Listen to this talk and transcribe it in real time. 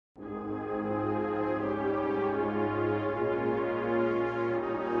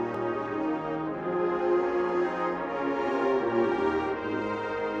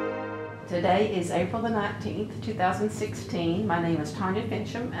Today is April the 19th, 2016. My name is Tanya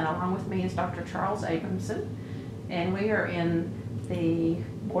Fincham, and along with me is Dr. Charles Abramson. And we are in the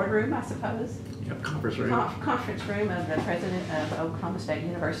boardroom, I suppose. Yep, conference room. Conference room of the president of Oklahoma State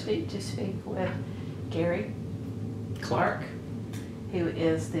University to speak with Gary Clark, who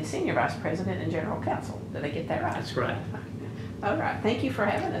is the senior vice president and general counsel. Did I get that right? That's right. All right. Thank you for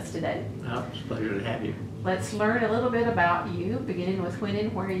having us today. Oh, it's a pleasure to have you. Let's learn a little bit about you, beginning with when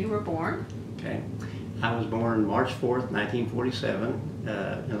and where you were born. Okay. I was born March 4th, 1947,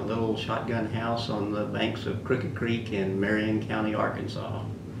 in a little shotgun house on the banks of Crooked Creek in Marion County, Arkansas.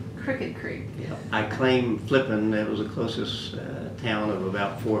 Crooked Creek. Yeah. I claim Flippin, that was the closest town of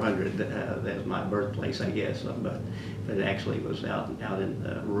about 400. That's my birthplace, I guess, but it actually was out in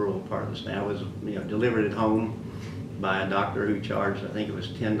the rural part of the state. I was delivered at home by a doctor who charged, I think it was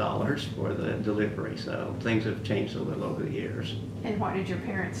 $10 for the delivery. So things have changed a little over the years. And what did your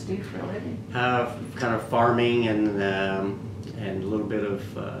parents do for a living? Kind of farming and a little bit of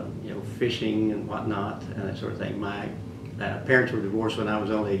fishing and whatnot and that sort of thing. My parents were divorced when I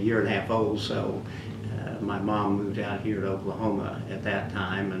was only a year and a half old, so my mom moved out here to Oklahoma at that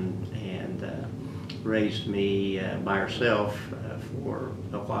time and raised me by herself for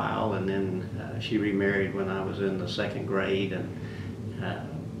a while, and then she remarried when I was in the second grade, and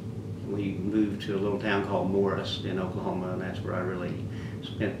we moved to a little town called Morris in Oklahoma, and that's where I really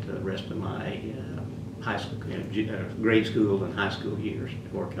spent the rest of my high school, grade school and high school years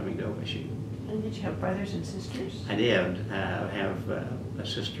before coming to OSU. And did you have brothers and sisters? I did. I have a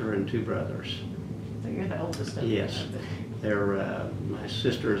sister and two brothers. So you're the oldest of them? Yes. My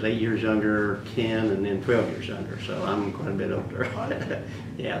sister is 8 years younger, 10, and then 12 years younger, so I'm quite a bit older.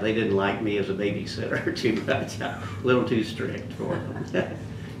 Yeah, they didn't like me as a babysitter too much. A little too strict for them.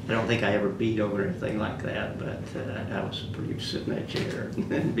 I don't think I ever beat them or anything like that, but I was pretty sit in that chair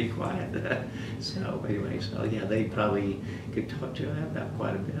and be quiet. So anyway, yeah, they probably could talk to you about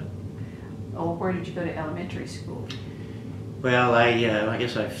quite a bit. Oh, where did you go to elementary school? Well, I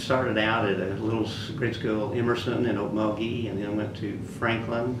guess I started out at a little grade school, Emerson in Okmulgee, and then went to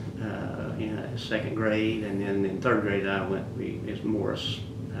Franklin in second grade, and then in third grade I went to Morris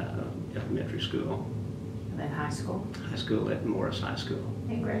Elementary School. And then high school? High school at Morris High School.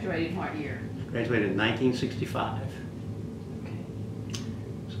 And graduated in what year? Graduated in 1965. Okay.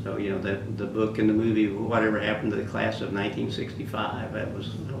 So, the book and the movie, Whatever Happened to the Class of 1965,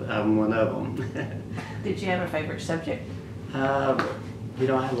 I'm one of them. Did you have a favorite subject? I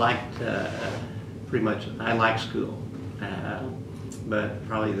liked pretty much. I liked school, but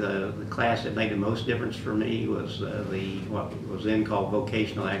probably the class that made the most difference for me was what was then called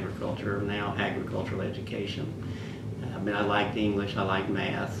vocational agriculture, now agricultural education. I liked English, I liked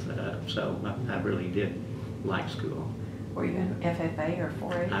math, so I really did like school. Were you in FFA or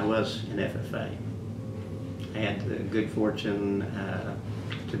 4-H? I was in FFA. I had the good fortune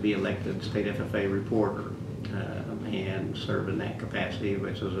to be elected state FFA reporter. And serve in that capacity,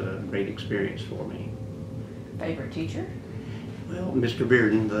 which was a great experience for me. Favorite teacher? Well, Mr.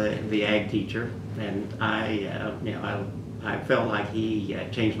 Bearden, the ag teacher, and I felt like he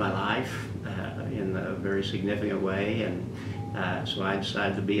changed my life in a very significant way, and so I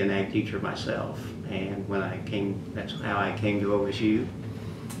decided to be an ag teacher myself. And that's how I came to OSU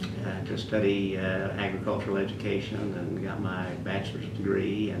to study agricultural education, and got my bachelor's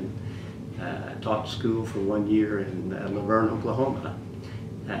degree, and taught school for 1 year in Laverne, Oklahoma.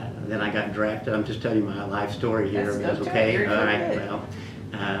 Then I got drafted. I'm just telling you my life story here. That's okay? All right. Good.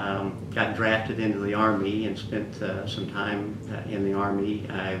 Well, got drafted into the Army and spent some time in the Army.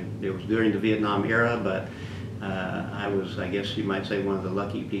 It was during the Vietnam era, but I was, I guess you might say, one of the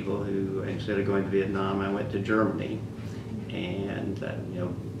lucky people who, instead of going to Vietnam, I went to Germany. And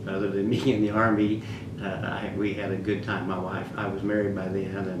other than me in the Army, we had a good time. My wife, I was married by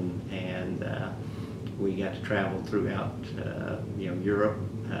then, and we got to travel throughout Europe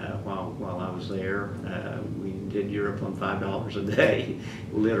while I was there. We did Europe on $5 a day,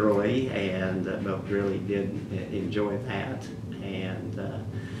 literally, and but really did enjoy that. And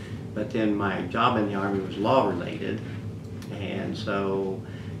but then my job in the Army was law related, and so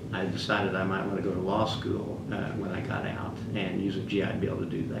I decided I might want to go to law school when I got out and use a GI Bill to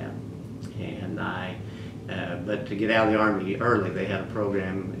do that. And but to get out of the Army early, they had a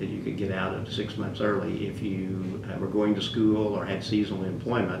program that you could get out of 6 months early if you were going to school or had seasonal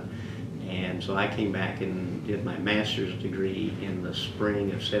employment. And so I came back and did my master's degree in the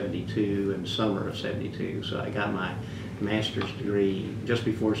spring of '72 and summer of '72. So I got my master's degree just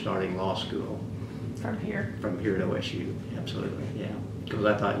before starting law school. From here? From here at OSU, absolutely, yeah. Because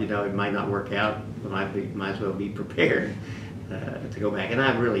I thought, it might not work out, but might as well be prepared. to go back. And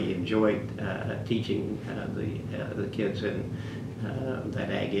I really enjoyed teaching the kids in that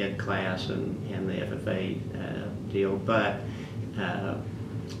Ag Ed class and the FFA deal. But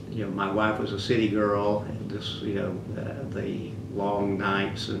you know, my wife was a city girl, and this, you know, the long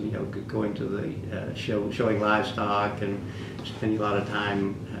nights and, you know, going to the showing livestock and spending a lot of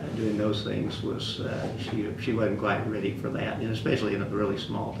time doing those things was, she wasn't quite ready for that, and especially in a really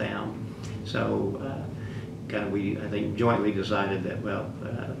small town. So kind of I think jointly decided that, well,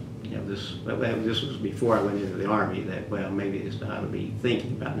 you know, this was before I went into the Army, that, well, maybe this ought to be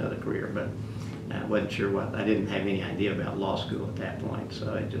thinking about another career, but I wasn't sure what. I didn't have any idea about law school at that point,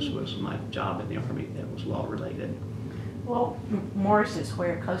 so it just was my job in the Army that was law related. Well, Morris is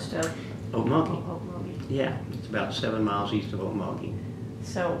where, close to Okmulgee. Okmulgee. Yeah, it's about 7 miles east of Okmulgee.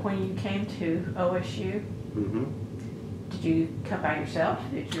 So when you came to OSU, Mm-hmm. did you come by yourself?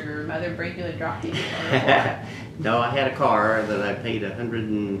 Did your mother bring you and drop you? Or what? No, I had a car that I paid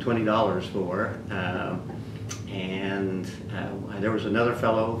 $120 for, and there was another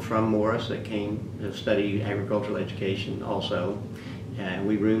fellow from Morris that came to study agricultural education also, and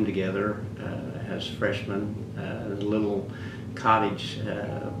we roomed together as freshmen in a little cottage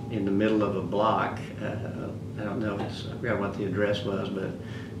in the middle of a block. I don't know, I forgot what the address was, but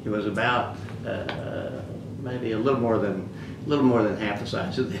it was about maybe a little more than half the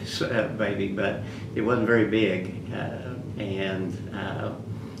size of this baby, but it wasn't very big, and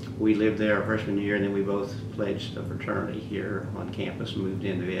we lived there our freshman year, and then we both pledged a fraternity here on campus, moved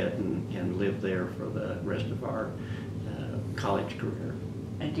into it, and lived there for the rest of our college career.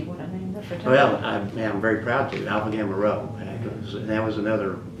 And do you want to name the fraternity? Well, I'm very proud to. Alpha Gamma Rho. That was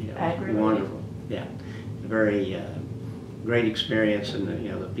another, you know, wonderful, yeah, very great experience, and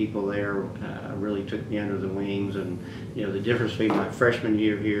you know, the people there really took me under the wings, and you know, the difference between my freshman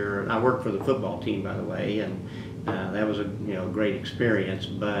year here. I worked for the football team, by the way, and that was a, you know, great experience.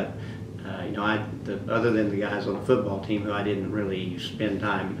 But you know, other than the guys on the football team who I didn't really spend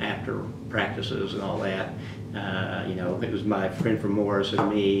time after practices and all that, you know, it was my friend from Morris and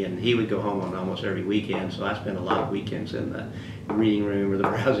me, and he would go home on almost every weekend, so I spent a lot of weekends in the reading room or the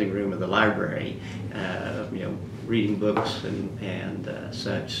browsing room of the library, you know, reading books and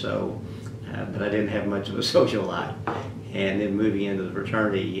such. So, but I didn't have much of a social life. And then moving into the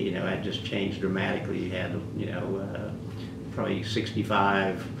fraternity, you know, it just changed dramatically. You had, you know, probably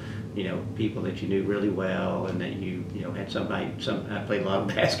 65, you know, people that you knew really well, and that you know, had somebody. I played a lot of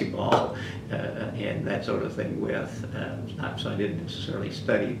basketball and that sort of thing with. So I didn't necessarily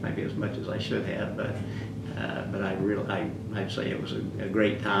study maybe as much as I should have, but I'd say it was a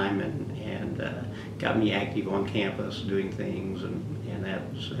great time, and got me active on campus doing things, and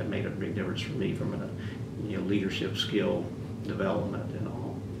that made a big difference for me from a, you know, leadership skill development and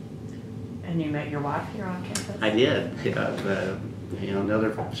all. And you met your wife here on campus? I did. You know,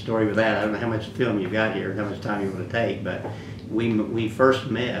 another story with that. I don't know how much film you've got here, how much time you want to take, but we first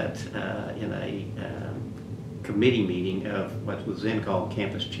met in a committee meeting of what was then called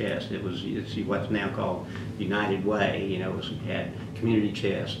Campus Chest. It's what's now called United Way. You know, we had Community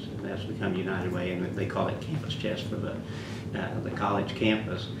Chest, and that's become United Way, and they call it Campus Chest for the college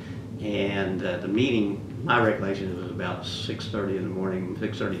campus. And the meeting, my recollection, it was about 6:30 in the morning,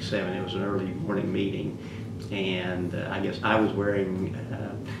 6:37. It was an early morning meeting, and I guess I was wearing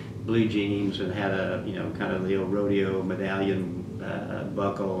blue jeans and had a, you know, kind of the old rodeo medallion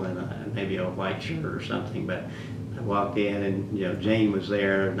buckle and maybe a white shirt or something. But I walked in, and you know, Jane was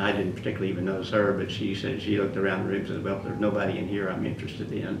there, and I didn't particularly even notice her, but she said, she looked around the room and said, well, there's nobody in here I'm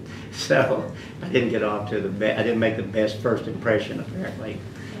interested in. So I didn't get off to I didn't make the best first impression, apparently.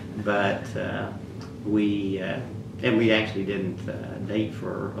 But we actually didn't date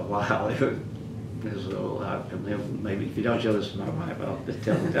for a while. It was a little, maybe if you don't show this to my wife, I'll just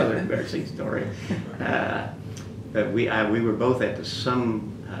tell another embarrassing story. But we were both at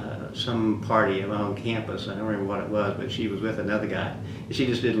some party on campus. I don't remember what it was, but she was with another guy. She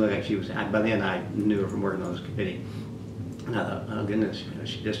just didn't look like she was. By then, I knew her from working on this committee. And I thought, oh goodness, you know,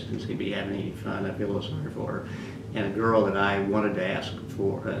 she just didn't seem to be having any fun. I feel a little sorry for her. And a girl that I wanted to ask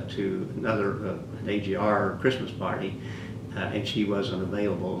for to another an AGR Christmas party, and she wasn't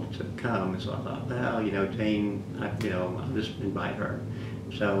available to come. And so I thought, well, you know, Jane, I'll just invite her.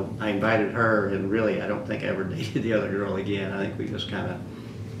 So I invited her, and really, I don't think I ever dated the other girl again. I think we just kind of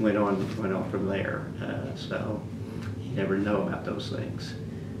went on from there. So you never know about those things.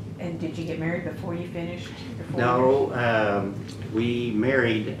 And did you get married before you finished? No, we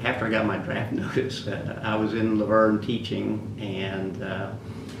married after I got my draft notice. I was in Laverne teaching, and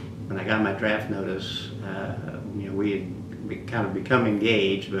when I got my draft notice, you know, we had kind of become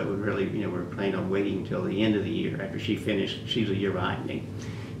engaged, but we really, we were planning on waiting until the end of the year after she finished. She's a year behind me.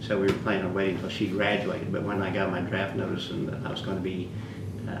 So we were planning on waiting until she graduated. But when I got my draft notice and that I was going to be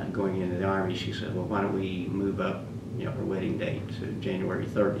going into the Army, she said, well, why don't we move up, her wedding date to January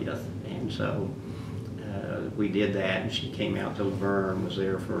 30th. And so we did that, and she came out to Laverne, was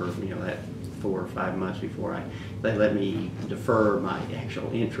there for, that 4 or 5 months before they let me defer my actual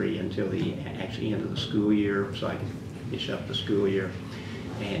entry until the actually end of the school year so I could finish up the school year.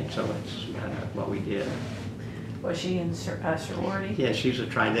 And so that's what we did. Was she in sorority? Yeah, she's a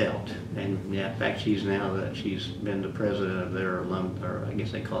Tri-Delt, and in fact, she's been the president of their or I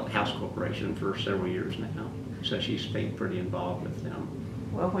guess they call it House Corporation for several years now. So she's stayed pretty involved with them.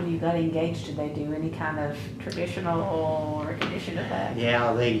 Well, when you got engaged, did they do any kind of traditional recognition of that?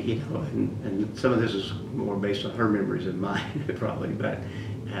 Yeah, they, and some of this is more based on her memories than mine, probably, but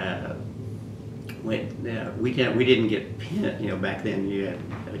we didn't get pinned. Back then you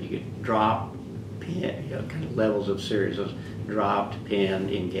could drop, pin, kind of levels of series of dropped,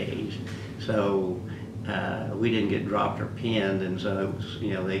 pinned, engaged. So we didn't get dropped or pinned, and so it was,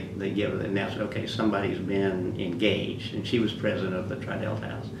 they give it, and now said, okay, somebody's been engaged, and she was president of the Tri-Delt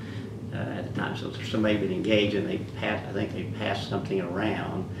House at the time. So somebody been engaged, and I think they passed something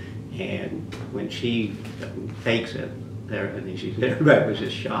around, and when she takes it, everybody was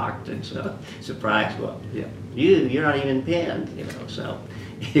just shocked and so surprised. Well, you're not even pinned, So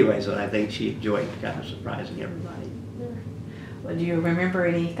anyway, so I think she enjoyed kind of surprising everybody. Well, do you remember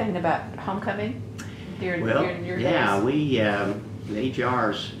anything about homecoming? Yeah, we, the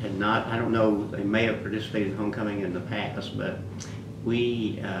HRs had not, I don't know, they may have participated in homecoming in the past, but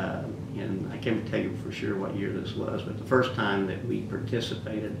we, and I can't tell you for sure what year this was, but the first time that we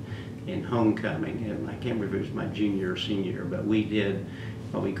participated in homecoming, and I can't remember if it was my junior or senior year, but we did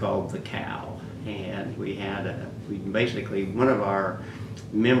what we called the cow. And we had, basically, one of our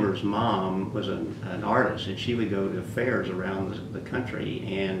members' mom was an artist, and she would go to fairs around the country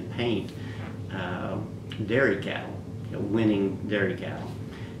and paint dairy cattle, winning dairy cattle.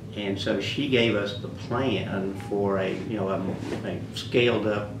 And so she gave us the plan for a scaled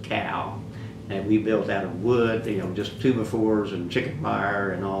up cow, and we built out of wood, just 2x4s and chicken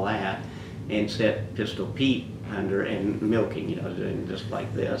wire and all that, and set Pistol Pete under and milking, just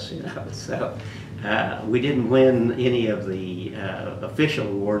like this, So we didn't win any of the official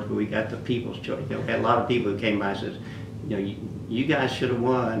awards, but we got the People's Choice. We had a lot of people who came by and said, you guys should have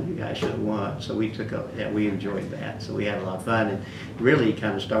won, you guys should have won. So we we enjoyed that. So we had a lot of fun, and really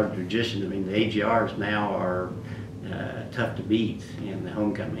kind of started a tradition. I mean, the AGRs now are tough to beat in the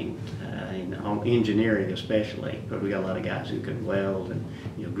homecoming, in engineering especially, but we got a lot of guys who can weld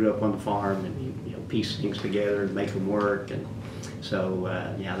and grew up on the farm and piece things together and make them work. And so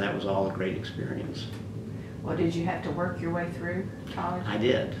that was all a great experience. Well, did you have to work your way through college? I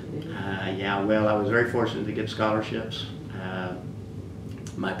did. Well, I was very fortunate to get scholarships.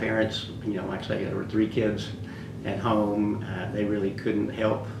 My parents, like I say, there were 3 kids at home. They really couldn't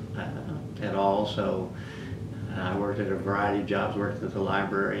help at all, so I worked at a variety of jobs, worked at the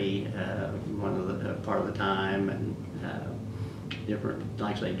library part of the time, and different,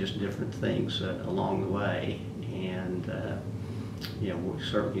 like I say, just different things along the way. And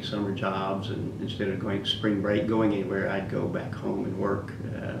certainly summer jobs, and instead of going spring break, going anywhere, I'd go back home and work,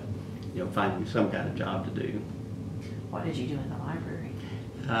 finding some kind of job to do. What did you do in the library?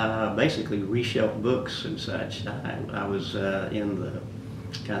 Basically reshelf books and such. I was in the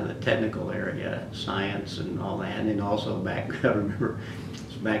kind of the technical area, science and all that, and then also back, I remember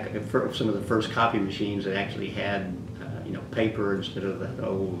some of the first copy machines that actually had paper instead of that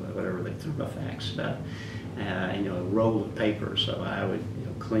old, whatever they threw fax stuff. A roll of paper, so I would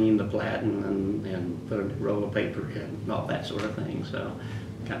clean the platen and put a roll of paper in and all that sort of thing. So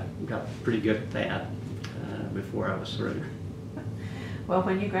got pretty good at that before I was through. Well,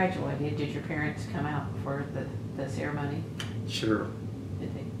 when you graduated, did your parents come out for the ceremony? Sure.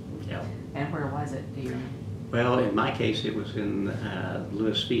 Did they? Yeah. And where was it? Do you remember? Well, in my case, it was in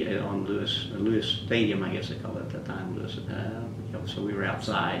Lewis Stadium, I guess they called it at the time. So we were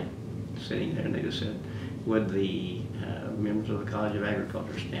outside, sitting there, and they just said, "Would the members of the College of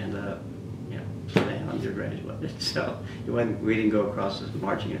Agriculture stand up? Sit down, you're graduated." So we didn't go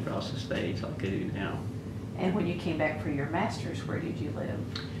marching across the stage like they do now. And when you came back for your master's, where did you live?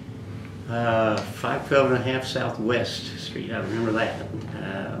 512.5 Southwest Street. I remember that.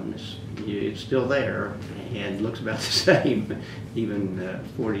 It's still there and looks about the same, even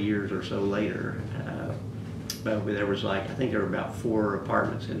 40 years or so later. But there was I think there were about 4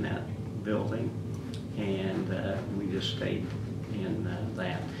 apartments in that building, and we just stayed in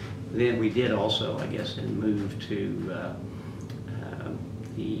that. then we did also, I guess, then move to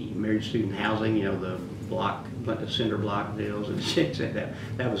the married student housing, you know, the cinder block deals, and she said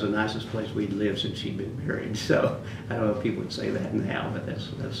that was the nicest place we'd lived since she'd been married. So I don't know if people would say that now, but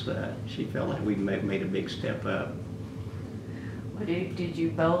that's she felt like we made a big step up. Well, did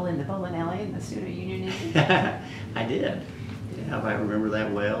you bowl in the bowling alley in the student union? I did. Yeah, I remember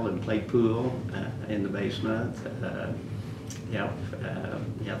that well, and played pool in the basement. Yeah,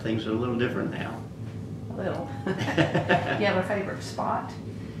 things are a little different now. A little. Do you have a favorite spot?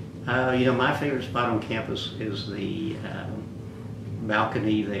 You know, my favorite spot on campus is the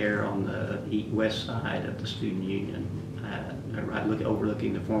balcony there on the west side of the student union. Right,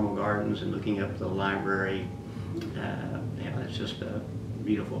 overlooking the formal gardens and looking up the library. Yeah, it's just a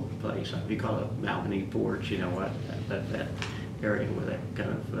beautiful place. We call it a balcony porch. You know what? That area with that kind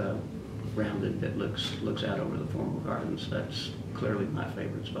of rounded that looks out over the formal gardens. That's clearly my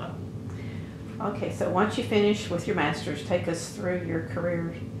favorite spot. Okay, so once you finish with your master's, take us through your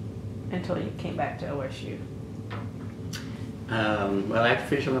career until you came back to OSU. Well, after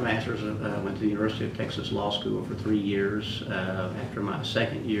finishing my master's, I went to the University of Texas Law School for 3 years. After my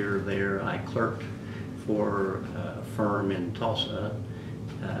second year there, I clerked for a firm in Tulsa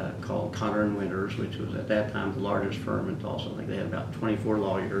called Connor & Winters, which was at that time the largest firm in Tulsa. I think they had about 24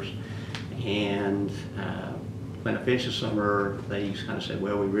 lawyers. And when I finished the summer, they kind of said,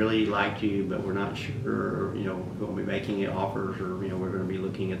 well, we really liked you, but we're not sure, you know, we'll be making you offers, or, you know, we're going to be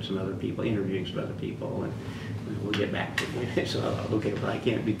looking at some other people, interviewing some other people, and we'll get back to you. So, okay, well, I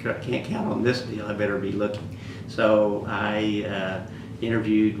can't count on this deal. I better be looking. So I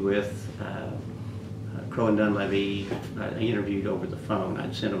interviewed with Crow and Dunleavy. I interviewed over the phone.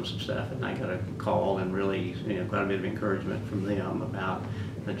 I'd sent them some stuff, and I got a call, and really, you know, quite a bit of encouragement from them about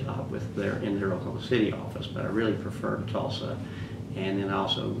a job in their Oklahoma City office, but I really preferred Tulsa. And then I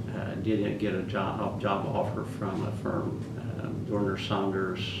also did get a job offer from a firm, Dorner,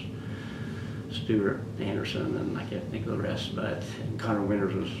 Saunders, Stewart, Anderson, and I can't think of the rest, but Connor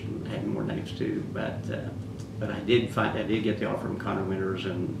Winters had more names too. But I did get the offer from Connor Winters,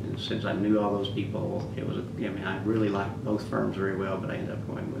 and since I knew all those people, it was, I mean, I really liked both firms very well, but I ended up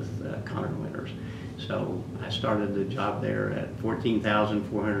going with Connor Winters. So I started the job there at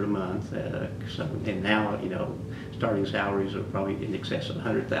 $14,400 a month, and now, you know, starting salaries are probably in excess of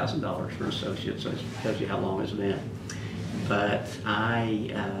 $100,000 for associates, so it tells you how long it's been. But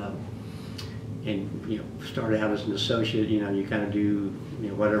I, and you know, started out as an associate. You know, you kind of do, you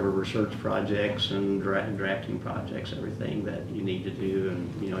know, whatever research projects and drafting projects, everything that you need to do,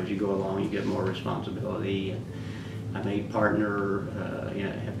 and you know, as you go along, you get more responsibility. And I made partner you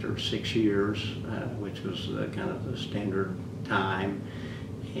know, after 6 years, which was kind of the standard time.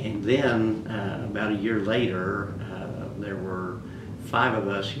 And then about a year later, there were 5 of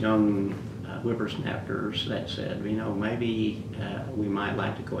us young whippersnappers that said, you know, maybe we might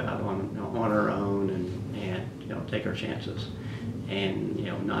like to go out on our own and you know, take our chances. And you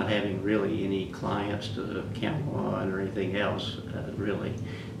know, not having really any clients to count on or anything else, really.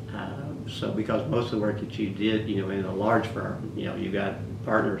 So because most of the work that you did, you know, in a large firm, you know, you got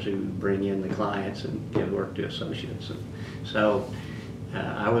partners who bring in the clients and give work to associates. And so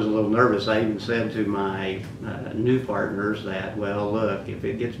I was a little nervous. I even said to my new partners that, well, look, if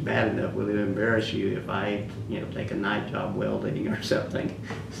it gets bad enough, will it embarrass you if I, you know, take a night job welding or something?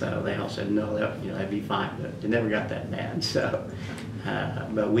 So they all said, no, that'd be fine. But it never got that bad. So,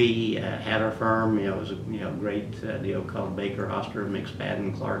 but we had our firm. You know, it was a great deal called Baker, Oster,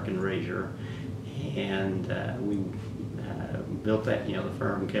 McSpadden, Clark, and Razier, and we built that. You know, the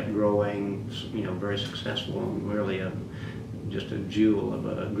firm kept growing. You know, very successful, and really just a jewel of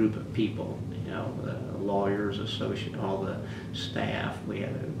a group of people. You know, lawyers, associates, all the staff. We had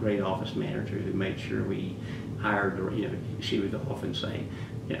a great office manager who made sure we hired. You know, she would often say,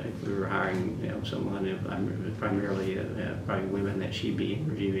 you know, if we were hiring, you know, someone, primarily probably women, that she'd be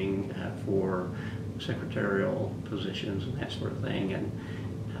interviewing for secretarial positions and that sort of thing. And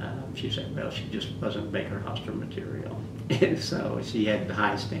she said, well, she just wasn't Baker Oster material. And so she had the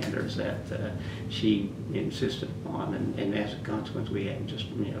high standards that she insisted upon, and as a consequence, we had just,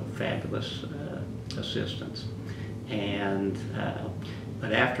 you know, fabulous assistants. And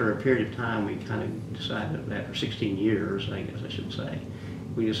but after a period of time, we kind of decided, after 16 years, I guess I should say,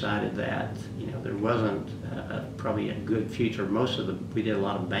 we decided that, you know, there wasn't probably a good future. We did a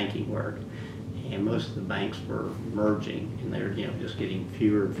lot of banking work, and most of the banks were merging, and they're, you know, just getting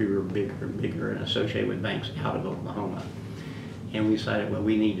fewer and fewer, bigger and bigger, and associated with banks out of Oklahoma. And we decided, well,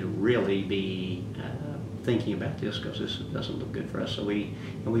 we need to really be thinking about this because this doesn't look good for us. So we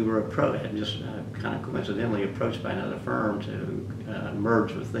were approached, just kind of coincidentally approached by another firm to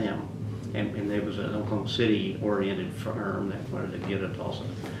merge with them. And there was an Oklahoma City-oriented firm that wanted to get a Tulsa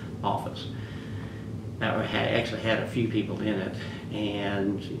office. That actually had a few people in it,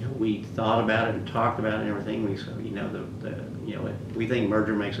 and we thought about it and talked about it and everything. We said, we think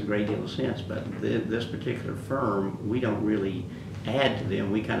merger makes a great deal of sense, but this particular firm, we don't really add to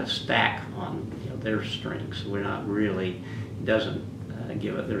them. We kind of stack on their strengths. We're not really, it doesn't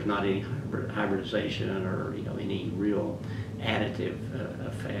give it. There's not any hybridization or any real additive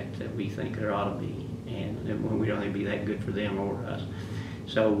effect that we think there ought to be, and we don't think it'd be that good for them or us.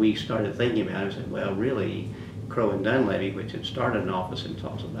 So we started thinking about it and said, well, really, Crowe and Dunleavy, which had started an office in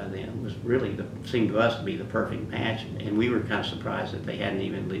Tulsa by then, was really seemed to us to be the perfect match. And we were kind of surprised that they hadn't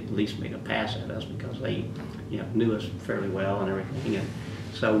even at least made a pass at us, because they knew us fairly well and everything. And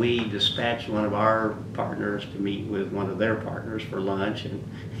so we dispatched one of our partners to meet with one of their partners for lunch. And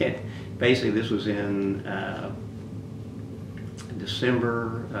basically this was in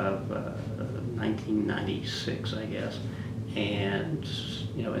December of 1996, I guess. And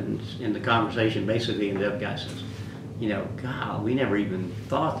in the conversation, basically the other guy says, God, we never even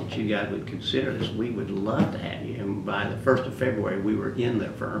thought that you guys would consider this. We would love to have you. And by the 1st of February, we were in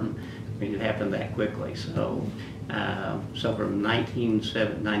their firm. I mean, it happened that quickly. So, from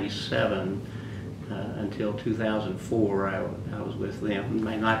 1997 until 2004, I was with them.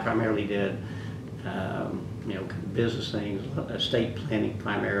 And I primarily did, business things, estate planning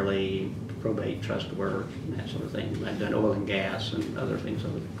primarily, probate, trust work, and that sort of thing. I've done oil and gas and other things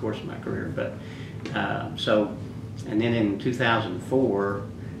over the course of my career. But and then in 2004,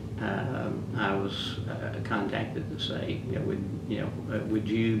 I was contacted to say, would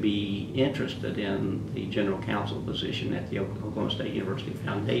you be interested in the general counsel position at the Oklahoma State University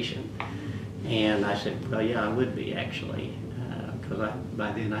Foundation? And I said, well, yeah, I would be actually, because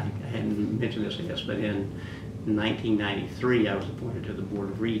by then I hadn't mentioned this, I guess, but in 1993 I was appointed to the Board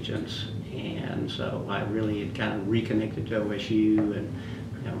of Regents, and so I really had kind of reconnected to OSU and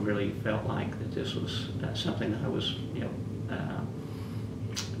really felt like that this was something that I was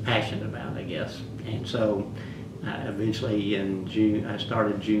passionate about, I guess. And so eventually in June, I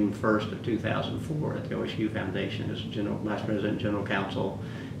started June 1st of 2004 at the OSU Foundation as Vice President General Counsel,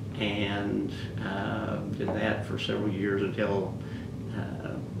 and did that for several years until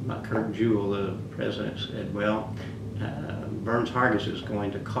Kurt Jewell, the president, said, well, Burns Hargis is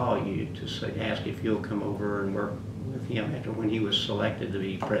going to call you to ask if you'll come over and work with him after when he was selected to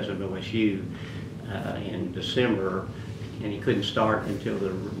be president of OSU in December, and he couldn't start until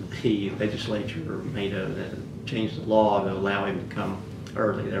the legislature changed the law to allow him to come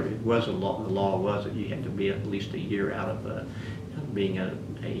early. There was a law. The law was that you had to be at least a year out of being a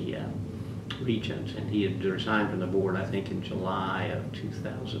regent, and he had resigned from the board, I think, in July of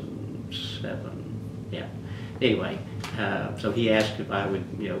 2007. Yeah. Anyway, so he asked if I would,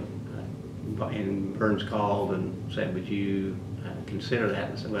 and Burns called and said, would you consider that?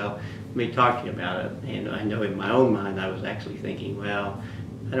 And I said, well, let me talk to you about it. And I know in my own mind I was actually thinking, well,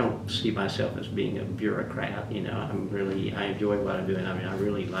 I don't see myself as being a bureaucrat. I enjoy what I'm doing. I mean, I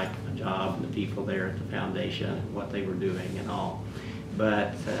really like my job and the people there at the foundation and what they were doing and all.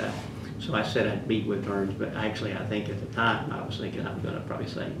 But so I said I'd meet with Burns, but actually I think at the time I was thinking I'm going to probably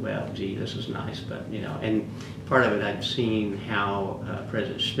say, well, gee, this is nice, but and part of it I'd seen how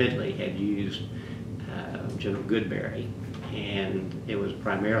President Smidley had used General Goodberry, and it was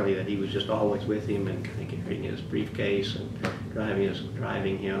primarily that he was just always with him and kind of carrying his briefcase and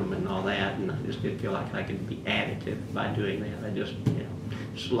driving him and all that, and I just didn't feel like I could be additive by doing that. I just,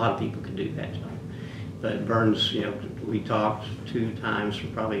 just a lot of people could do that job. But Burns, we talked 2 times for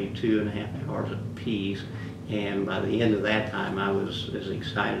probably 2.5 hours apiece, and by the end of that time I was as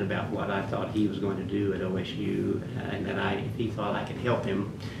excited about what I thought he was going to do at OSU, and that if he thought I could help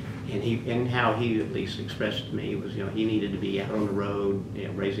him, and how he at least expressed to me was, he needed to be out on the road,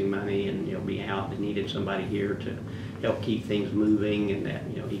 raising money, and be out, and needed somebody here to help keep things moving, and that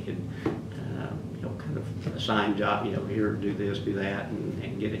he could kind of assign job, here, do this, do that,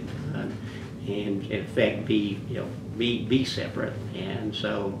 and get it done. And in effect be separate. And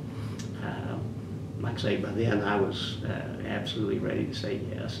so like I say, by then I was absolutely ready to say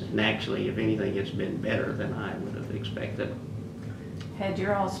yes, and actually if anything it's been better than I would have expected. Had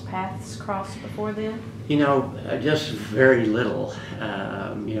your all's paths crossed before then? Just very little.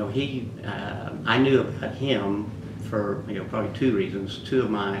 I knew about him for probably 2 reasons. 3 of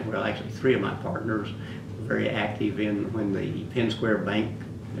my partners were very active when the Penn Square Bank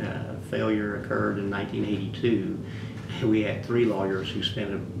failure occurred in 1982, we had 3 lawyers who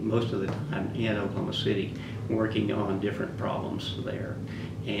spent most of the time in Oklahoma City working on different problems there.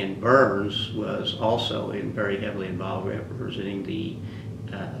 And Burns was also very heavily involved representing the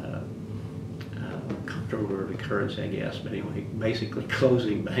comptroller of the currency, I guess, but anyway, basically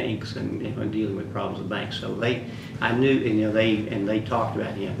closing banks and, and dealing with problems with banks. So I knew, and they talked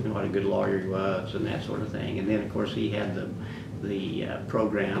about him, what a good lawyer he was and that sort of thing. And then of course he had the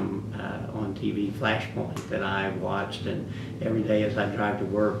program on TV, Flashpoint, that I watched, and every day as I drive to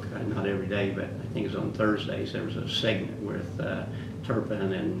work, not every day, but I think it was on Thursdays, there was a segment with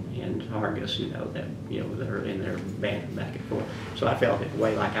Turpin and Hargis, that they're in their band back and forth. So I felt it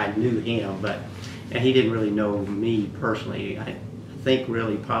way like I knew him, and he didn't really know me personally. I think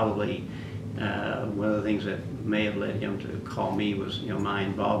really probably one of the things that may have led him to call me was my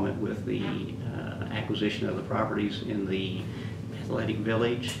involvement with the acquisition of the properties in the Athletic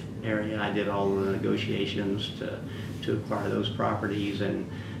Village area. I did all the negotiations to acquire those properties, and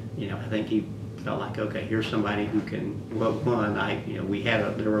I think he felt like, okay, here's somebody who can. Well, one,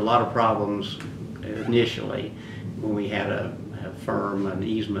 there were a lot of problems initially when we had a firm, an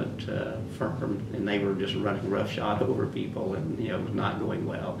easement firm, and they were just running roughshod over people, and it was not going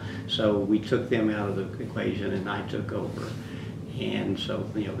well. So we took them out of the equation, and I took over. And so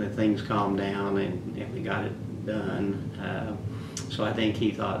the things calmed down, and we got it done. So I think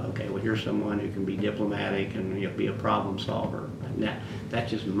he thought, okay, well, here's someone who can be diplomatic and be a problem solver. Now,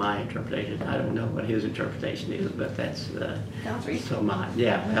 that's just my interpretation. I don't know what his interpretation is, but that's so mine.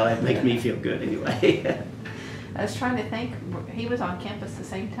 Yeah, well, that makes me feel good anyway. I was trying to think, he was on campus the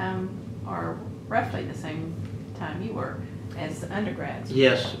same time, or roughly the same time you were, as undergrads.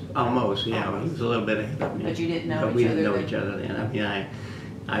 Yes, almost, yeah. He was a little bit ahead of me. But you didn't know each other? We didn't know each other then. I mean,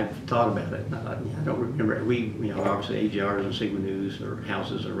 I've thought about it. I don't remember. We, obviously AGRs and Sigma News or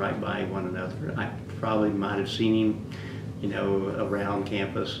houses are right by one another. I probably might have seen him, around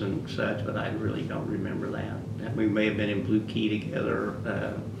campus and such, but I really don't remember that. We may have been in Blue Key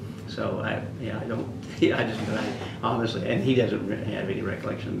together. So I honestly, and he doesn't have any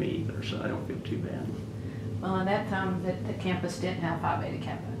recollection of me either, so I don't feel too bad. Well, at that time, the campus didn't have Phi Beta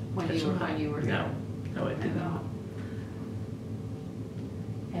Kappa when you were there. No, it did not.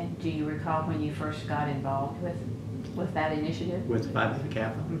 And do you recall when you first got involved with that initiative? With Phi Beta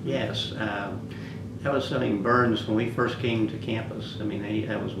Kappa? Mm-hmm. Yes. That was something Burns, when we first came to campus, I mean,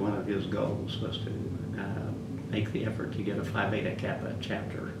 that was one of his goals, was to make the effort to get a Phi Beta Kappa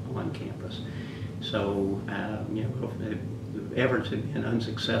chapter on campus. So, the efforts had been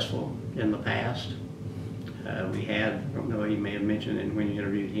unsuccessful in the past. We had, I don't know, you may have mentioned, and when you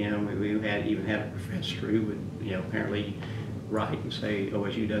interviewed him, we even had a professor who would, apparently write and say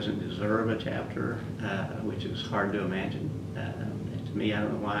OSU doesn't deserve a chapter, which is hard to imagine. To me, I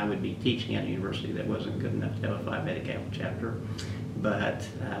don't know why I would be teaching at a university that wasn't good enough to have a Phi Beta Kappa chapter. But,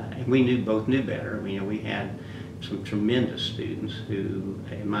 and we both knew better. We had some tremendous students who,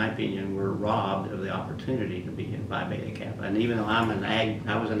 in my opinion, were robbed of the opportunity to be in Phi Beta Kappa. And even though I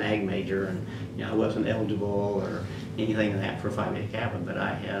was an ag major, and I wasn't eligible or anything like that for Phi Beta Kappa, but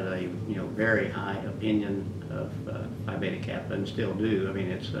I had a very high opinion of Phi Beta Kappa, and still do. I mean,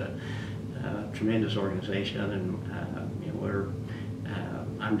 it's a tremendous organization, and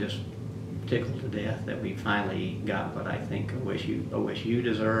I'm just tickled to death that we finally got what I think OSU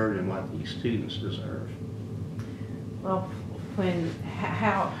deserved and what these students deserve. Well,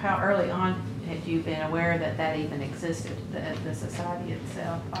 how early on had you been aware that even existed, the society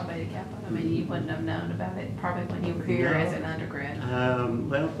itself, Phi Beta Kappa? I mean, you wouldn't have known about it probably when you were here as an undergrad.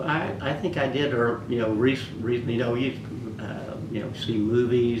 Well, I think I did, or recently, you see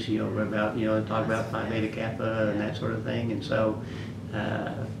movies, about talk about Phi Beta Kappa and that sort of thing, and so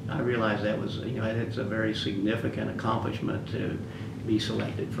I realized that was it's a very significant accomplishment to be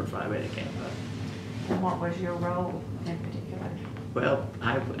selected for Phi Beta Kappa. And what was your role in particular? Well,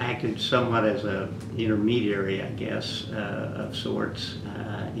 I've acted somewhat as an intermediary, I guess, of sorts,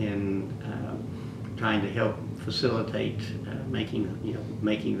 in trying to help facilitate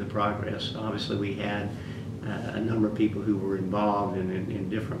making the progress. Obviously, we had a number of people who were involved in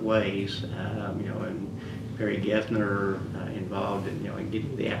different ways, and Perry Gethner involved in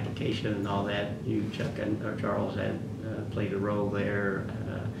getting the application and all that. Chuck and Charles had played a role there.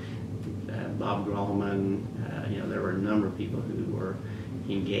 Bob Grallman, there were a number of people who were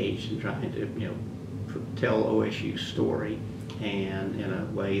engaged in trying to tell OSU's story, and in a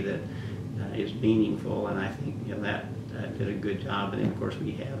way that is meaningful, and I think that did a good job. And then of course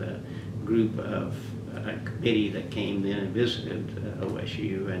we had a group of a committee that came in and visited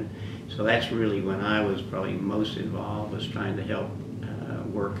OSU, and so that's really when I was probably most involved, was trying to help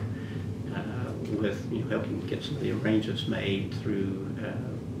work with helping get some of the arrangements made through,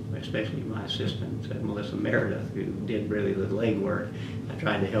 especially my assistant Melissa Meredith, who did really the legwork. I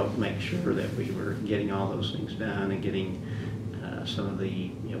tried to help make sure that we were getting all those things done and getting some of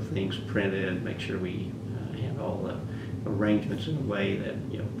the things printed, make sure we have all the arrangements in a way that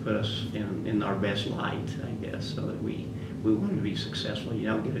put us in our best light, I guess, so that we wanted to be successful. You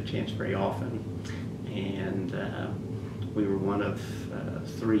don't get a chance very often, and we were one of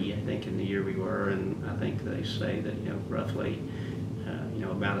 3, I think, in the year we were, and I think they say that roughly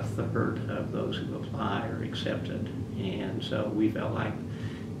about a third of those who apply are accepted, and so we felt like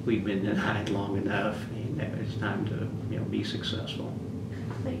we'd been denied long enough, and that it's time to be successful.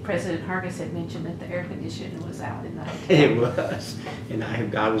 I think President Hargis had mentioned that the air conditioning was out in the hotel. It was, and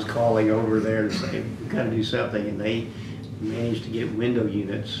I was calling over there to say, we've got to do something, and they managed to get window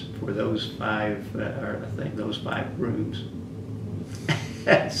units for those 5, or I think those 5 rooms.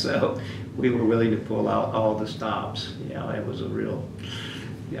 So we were willing to pull out all the stops. It was a real,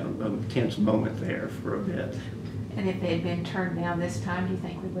 a tense moment there for a bit. And if they had been turned down this time, do you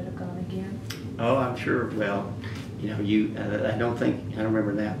think we would have gone again? Oh, I'm sure. Well, I don't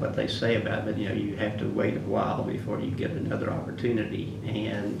remember now what they say about it, but you have to wait a while before you get another opportunity.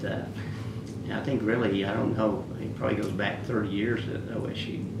 And I think really, I don't know, it probably goes back 30 years that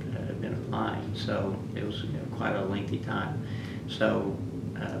OSU had been applying, so it was quite a lengthy time. So,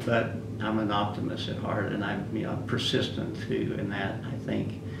 but I'm an optimist at heart, and I'm persistent too in that, I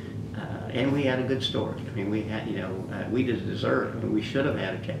think. And we had a good story. I mean, we had, we did deserve. I mean, we should have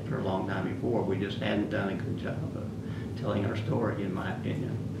had a chapter a long time before. We just hadn't done a good job of telling our story, in my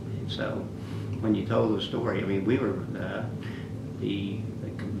opinion. And so, when you told the story, I mean, we were the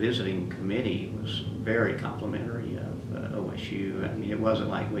visiting committee was very complimentary of OSU. I mean, it wasn't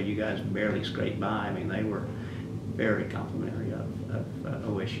like, well, you guys barely scraped by. I mean, they were very complimentary of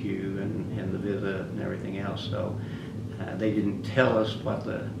OSU and the visit and everything else. So. They didn't tell us what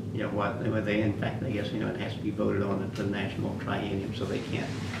what they, in fact, I guess, it has to be voted on at the national triennium, so they can't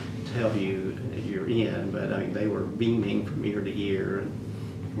tell you that you're in, but I mean, they were beaming from ear to ear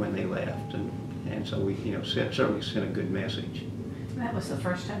when they left, and so we, certainly sent a good message. That was the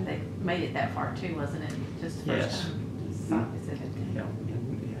first time they made it that far too, wasn't it? Just the first time. Yeah,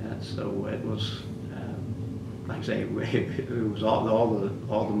 so it was, like I say, it was all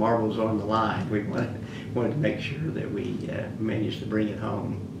the marbles on the line. We wanted to make sure that we managed to bring it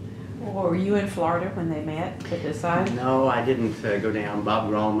home. Well, were you in Florida when they met to decide? No, I didn't go down. Bob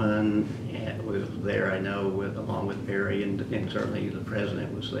Grallman was there, I know, along with Barry, and certainly the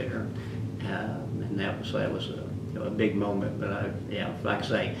president was there, and that was a big moment. But like I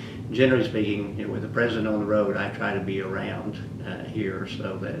say, generally speaking, with the president on the road, I try to be around here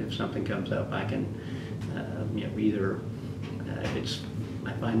so that if something comes up, I can. Either if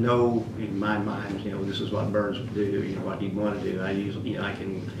I know in my mind, this is what Burns would do, what he'd want to do, I usually, I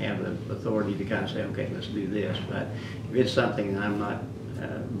can have the authority to kind of say, okay, let's do this. But if it's something that I'm not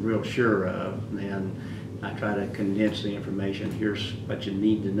real sure of, then I try to condense the information. Here's what you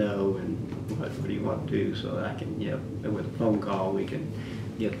need to know, and what do you want to do, so that I can, with a phone call, we can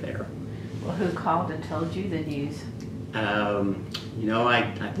get there. Well, who called and told you the news? I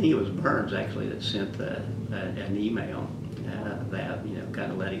think it was Burns actually that sent an email that,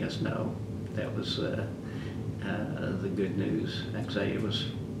 kind of letting us know that was the good news. I'd say it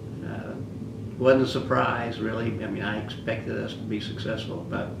wasn't a surprise really. I mean, I expected us to be successful,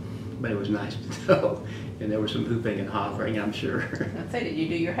 but it was nice to know. And there was some hooping and hollering, I'm sure. I'd say, did you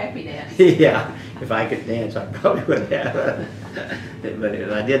do your happy dance? Yeah, if I could dance, I probably would have.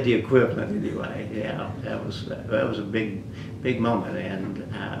 But I did the equivalent anyway. Yeah, that was a big moment,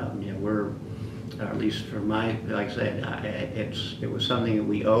 and we're, or at least for my, like I said, it was something that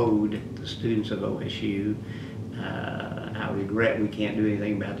we owed the students of OSU. I regret we can't do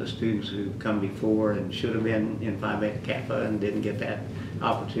anything about the students who've come before and should have been in Phi Beta Kappa and didn't get that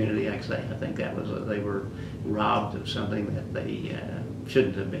opportunity. Like I say, I think that was they were robbed of something that they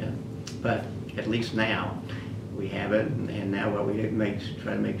shouldn't have been. But at least now we have it, and now what we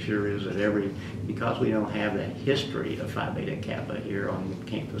try to make sure is that because we don't have that history of Phi Beta Kappa here on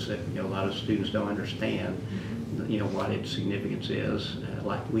campus, that a lot of students don't understand, what its significance is,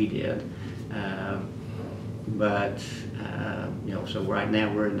 like we did. So right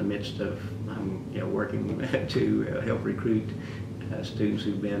now we're in the midst of working to help recruit students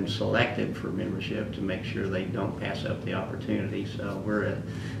who've been selected for membership to make sure they don't pass up the opportunity. So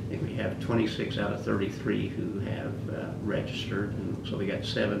I think we have 26 out of 33 who have registered, and so we got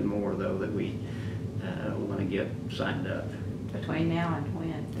 7 more though that we want to get signed up. Between now and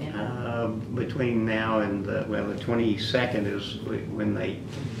when? Then? Between now and, the 22nd is when they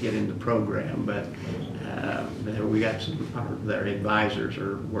get in the program, but we got their advisors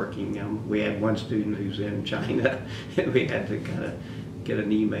are working. We had one student who's in China. We had to kind of get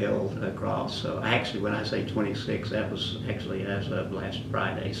an email across. So actually, when I say 26, that was actually as of last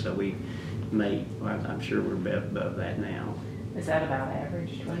Friday. So we may, I'm sure we're above that now. Is that about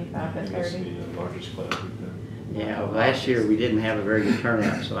average, 25 to 30? That's the largest class we've done. Yeah, well, last year we didn't have a very good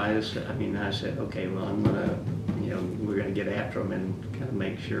turnout, so I said, okay, well, I'm gonna, we're gonna get after them and kind of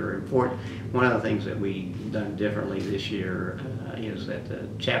make sure. One of the things that we've done differently this year is that the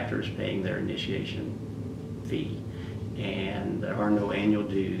chapter is paying their initiation fee, and there are no annual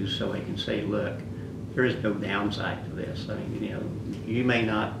dues, so they can say, look, there is no downside to this. I mean, you may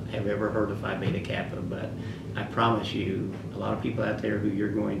not have ever heard of Phi Beta Kappa, but I promise you, a lot of people out there who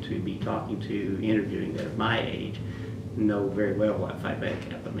you're going to be talking to, interviewing that are my age, know very well what Phi Beta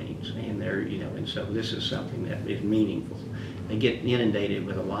Kappa means. And and so this is something that is meaningful. They get inundated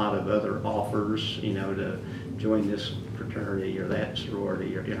with a lot of other offers, to join this fraternity or that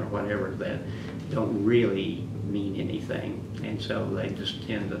sorority or, whatever, that don't really mean anything. And so they just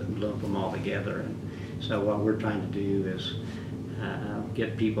tend to lump them all together. And so what we're trying to do is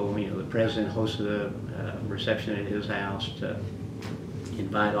get people, the president hosted a reception at his house to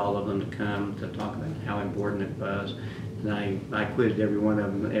invite all of them to come to talk about how important it was. And I quizzed every one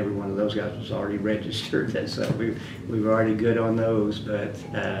of them. Every one of those guys was already registered, and so we were already good on those. But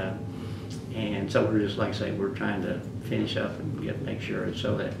and so we're just, like I say, we're trying to finish up and make sure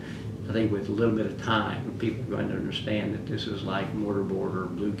so that I think with a little bit of time, people are going to understand that this is like mortarboard or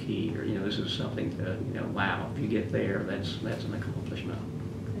blue key, or this is something to wow, if you get there, that's an accomplishment.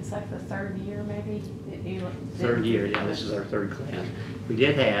 It's like the third year, maybe? Third year, yeah, this is our third class. We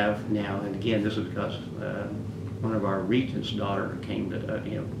did have now, and again, this is because one of our regents' daughter came to,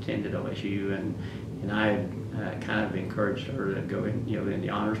 attended OSU, and I kind of encouraged her to go in, in the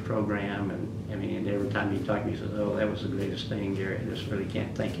honors program, and and every time you talk to me, she says, "Oh, that was the greatest thing, Gary. I just really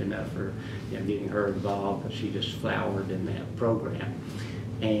can't thank you enough for, getting her involved." But she just flowered in that program,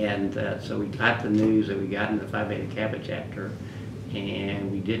 and so we got the news that we got in the Phi Beta Kappa chapter,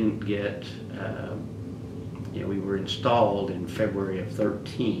 and we didn't get, we were installed in February of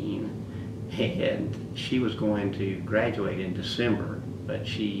 13, and she was going to graduate in December, but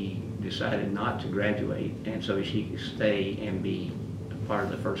she decided not to graduate, and so she could stay and be a part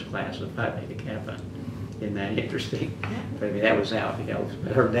of the first class of Phi Beta Kappa. Isn't that interesting? But that was out,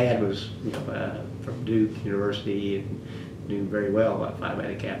 But her dad was, from Duke University and knew very well what Phi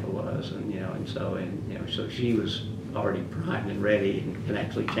Beta Kappa was, and so she was already primed and ready, and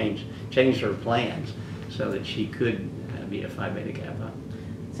actually changed her plans so that she could be a Phi Beta Kappa.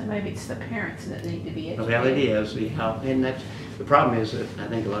 So maybe it's the parents that need to be educated. Well, it is, and that's the problem is that I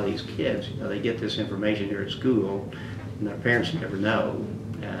think a lot of these kids, they get this information here at school, and their parents never know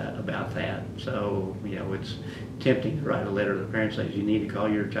about that. So, it's tempting to write a letter to the parents and say, you need to call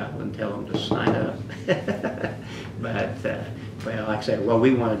your child and tell them to sign up. But, well, like I said, what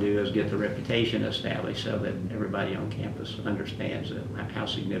we want to do is get the reputation established so that everybody on campus understands how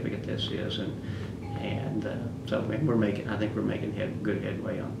significant this is, and so I think we're making good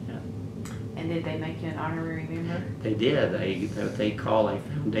headway on that. And did they make you an honorary member? They did. They call a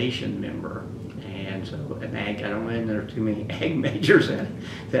foundation member, and so an ag. I don't know if there are too many ag majors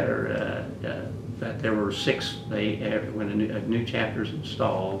that are. But there were 6. When a new chapter is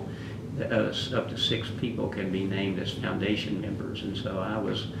installed, up to 6 people can be named as foundation members, and so I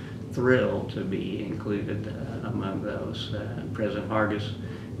was thrilled to be included among those. President Hargis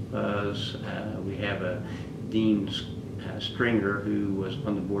was. We have a Dean Stringer, who was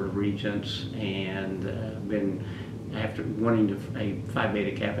on the Board of Regents and been, after wanting a Phi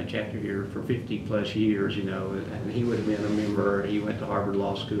Beta Kappa chapter here for 50 plus years, and he would have been a member. He went to Harvard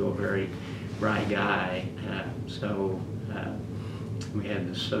Law School, a very bright guy. We had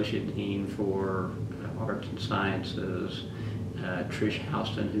the Associate Dean for Arts and Sciences, Trish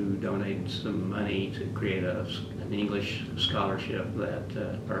Houston, who donated some money to create an English scholarship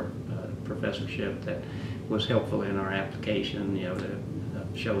or professorship that was helpful in our application, to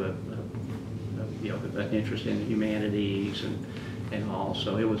show an interest in the humanities and all.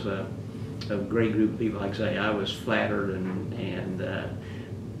 So it was a great group of people. Like I say, I was flattered and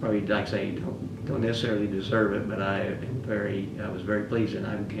probably, like I say, don't necessarily deserve it, but I was very pleased, and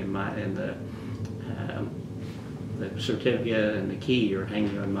the certificate and the key are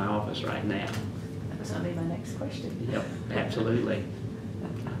hanging in my office right now. That was going to be my next question. Yep, absolutely.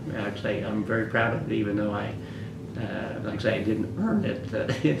 I'd say I'm very proud of it, even though like I say, I didn't earn it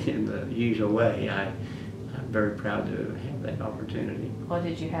in the usual way. I'm very proud to have that opportunity. Well,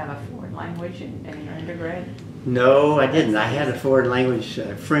 did you have a foreign language in your undergrad? No, I didn't. I had a foreign language,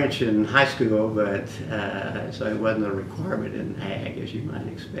 French, in high school, but so it wasn't a requirement in ag, as you might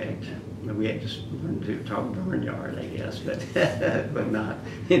expect. We had to learn to talk barnyard, I guess, but but not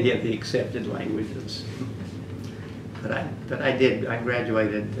any of the accepted languages. But I did. I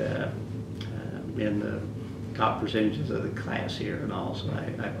graduated in the top percentages of the class here, and all. So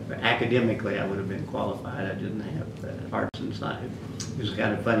academically, I would have been qualified. I didn't have arts and science. It was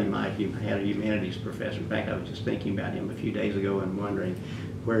kind of funny. I had a humanities professor. In fact, I was just thinking about him a few days ago and wondering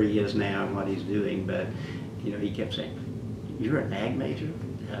where he is now and what he's doing. But you know, he kept saying, "You're an ag major,"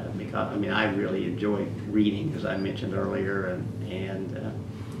 because I mean, I really enjoyed reading, as I mentioned earlier, and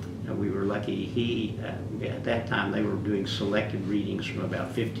we were lucky. At that time, they were doing selected readings from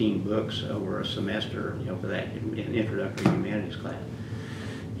about 15 books over a semester, you know, for that introductory humanities class.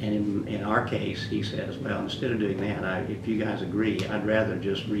 And in our case, he says, well, instead of doing that, if you guys agree, I'd rather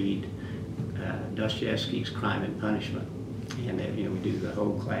just read Dostoevsky's Crime and Punishment. And then, you know, we do the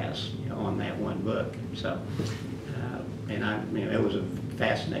whole class, you know, on that one book. So, and you know, it was a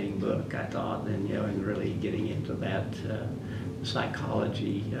fascinating book, I thought, and, you know, and really getting into that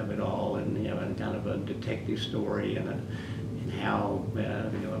psychology of it all, and, you know, and kind of a detective story, and how,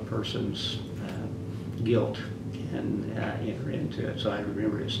 you know, a person's guilt can enter into it. So I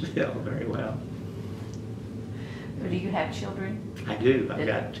remember it still very well. Do you have children? I do. I've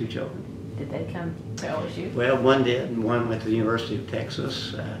got 2 children. Did they come to OSU? Well, one did, and one went to the University of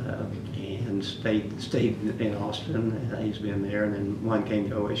Texas and stayed in Austin. He's been there, and then one came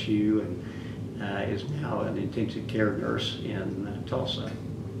to OSU and is now an intensive care nurse in Tulsa.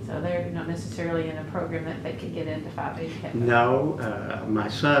 So they're not necessarily in a program that they could get into Phi Beta Kappa? No, my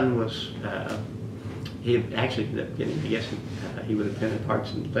son was, he actually ended up getting, I guess he would have been an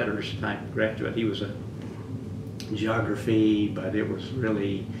arts and letters type graduate. He was a geography, but it was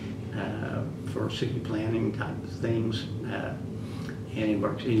really for city planning type of things. And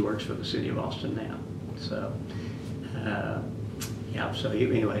he works for the city of Austin now. So, yeah, so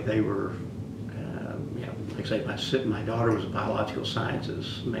anyway, they were, yeah, like I say, my daughter was a biological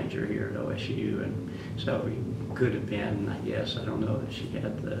sciences major here at OSU, and so it could have been, I guess, I don't know that she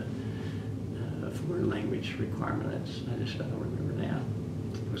had the foreign language requirements. I just don't remember now.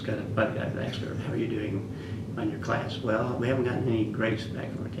 It was kind of funny. I asked her, how are you doing on your class? Well, we haven't gotten any grades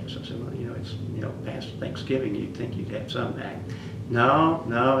back from our test. I said, well, you know, it's, you know, past Thanksgiving, you'd think you'd have some back. No,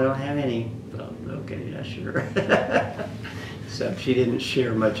 we don't have any. Well, okay, yeah, sure. So she didn't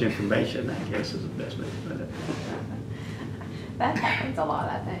share much information, I guess, is the best way to put it. That happens a lot,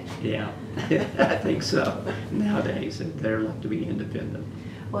 I think. Yeah, I think so. Nowadays, they're like to be independent.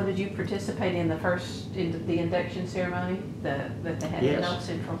 Well, did you participate in the induction ceremony that they had in Oak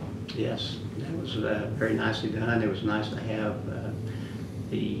Central? Yes, that was very nicely done. It was nice to have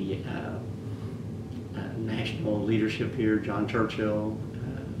the national leadership here. John Churchill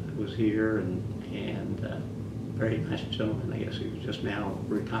was here, and very nice gentleman. I guess he was just now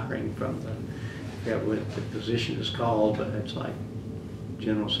retiring from I forget what the position is called, but it's like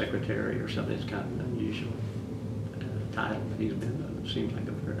general secretary or something. It's kind of an unusual title, but he's been, seems like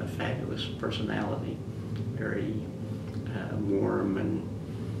a fabulous personality, very warm and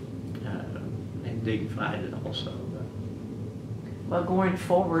dignified, and also. Well, going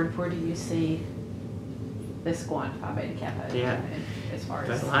forward, where do you see this going, Phi Beta Kappa? Yeah. As far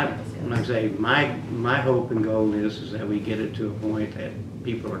as like I say, my hope and goal is that we get it to a point that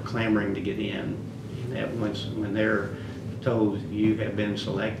people are clamoring to get in, and that when they're told you have been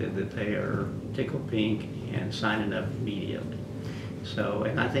selected, that they are tickled pink and signing up immediately. So,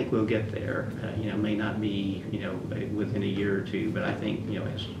 and I think we'll get there. You know, it may not be, you know, within a year or two, but I think, you know,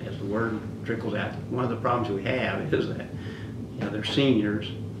 as the word trickles out, one of the problems we have is that, you know, they're seniors.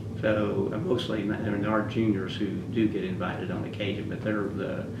 So mostly there are juniors who do get invited on occasion, but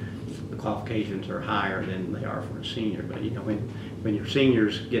the qualifications are higher than they are for a senior. But, you know, when your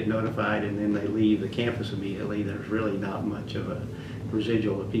seniors get notified and then they leave the campus immediately, there's really not much of a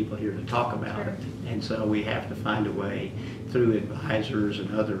residual of people here to talk about it. And so we have to find a way through advisors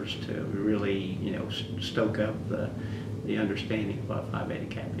and others to really, you know, stoke up the understanding of what Phi Beta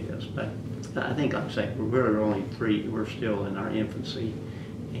Kappa is. But I think, like I say, we're only 3. We're still in our infancy.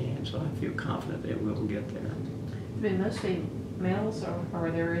 And so I feel confident that we'll get there. It's been mostly males,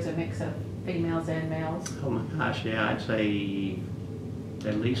 or there is a mix of females and males? Oh my gosh, yeah, I'd say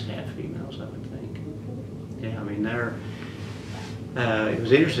at least half females, I would think. Yeah, I mean, it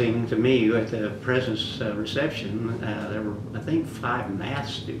was interesting to me at the president's reception, there were, I think, 5 math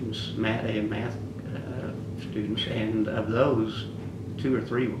students, math students, and of those, 2 or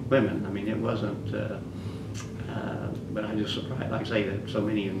 3 were women. I mean, it wasn't But I just surprised, like I say, that so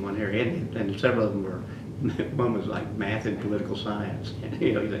many in one area, and several of them were, one was like math and political science.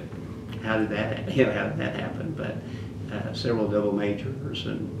 You know, you think, how did that, you know, how did that happen? But several double majors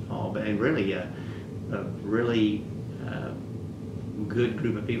and all, but and really a really good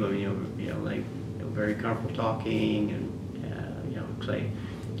group of people. I mean, you know, they were very comfortable talking, and you know, say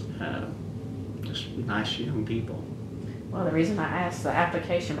just nice young people. Well, the reason I asked, the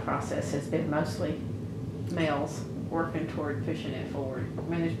application process has been mostly males working toward pushing it forward. I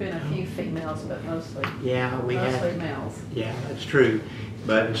mean, there's been a few females, but mostly mostly males. Yeah, that's true.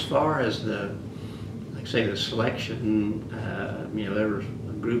 But as far as the, like say, the selection, you know, there was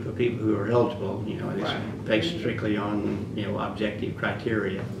a group of people who are eligible. You know, and it's based strictly on, you know, objective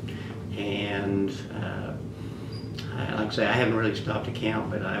criteria. And like I say, I haven't really stopped to count,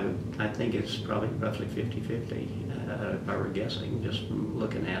 but I think it's probably roughly 50-50 if I were guessing, just from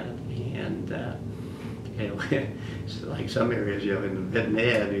looking at it. And you know, it's like some areas, you know, in the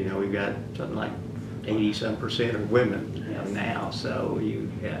med, you know, we've got something like 80-some% of women, you know, now. So you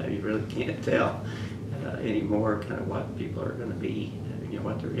really can't tell anymore kind of what people are going to be, you know,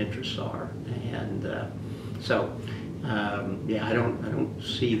 what their interests are. And so yeah, I don't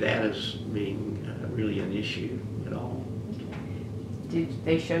see that as being really an issue at all. Did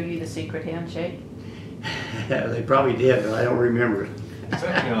they show you the secret handshake? They probably did, but I don't remember it. It's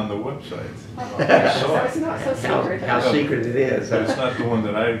actually on the website. So it's not so secret. How secret it is. But it's not the one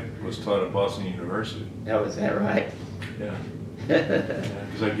that I was taught at Boston University. Oh, is that right? Yeah.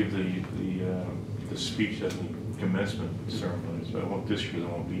 Because I give the speech at the commencement ceremony, so I won't this year. I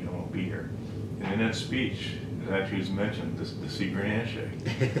won't be here. And in that speech, it actually is mentioned the secret handshake,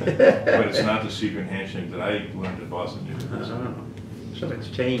 but it's not the secret handshake that I learned at Boston University. So it's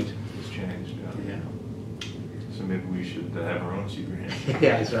changed. It's changed. Yeah. So maybe we should have our own secret handshake.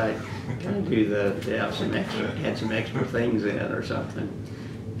 Yeah, that's right. Kind of do add some extra things in or something.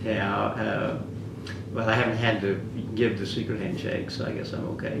 Yeah. Well, I haven't had to give the secret handshake, so I guess I'm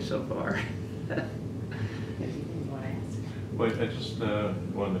okay so far. Well, I just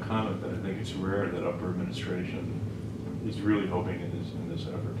wanted to comment that I think it's rare that upper administration is really hoping in this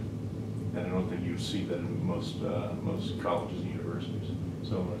effort, and I don't think you see that in most colleges and universities.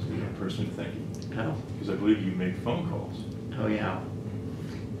 So I want to personally thank you. Oh. Because I believe you made phone calls. Oh yeah.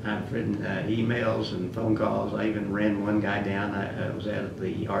 I've written emails and phone calls. I even ran one guy down. I was at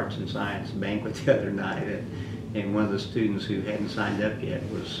the Arts and Science banquet the other night, and one of the students who hadn't signed up yet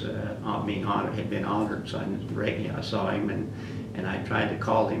was being honored, had been honored. So I saw him, and I tried to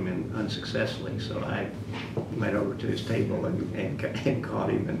call him and unsuccessfully. So I went over to his table and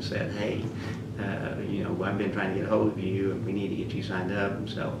called him and said, "Hey, you know, I've been trying to get a hold of you, and we need to get you signed up." And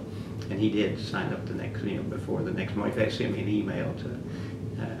so, and he did sign up the next, you know, before the next morning. In fact, sent me an email to.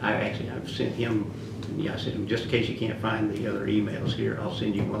 I've sent him. Yeah, I said, just in case you can't find the other emails here, I'll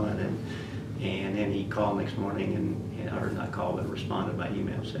send you one. And then he called next morning or not called, but responded by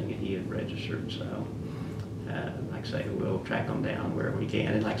email saying that he had registered. So, like I say, we'll track them down wherever we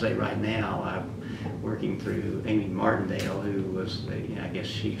can. And like I say, right now, I'm working through Amy Martindale, who was I guess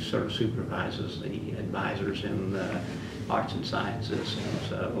she sort of supervises the advisors in the arts and sciences. And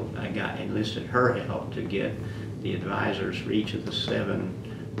so I enlisted her help to get the advisors for each of the 7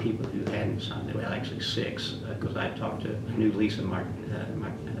 people who hadn't signed it. Well, actually 6, because I talked to new Lisa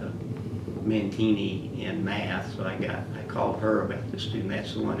Mantini in math, so I called her about this student.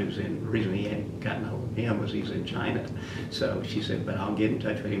 That's the one who's the reason he hadn't gotten hold of him was he's in China. So she said, but I'll get in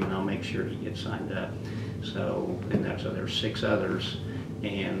touch with him and I'll make sure he gets signed up. So so there were 6 others,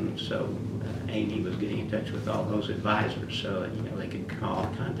 and so Amy was getting in touch with all those advisors so that, you know, they could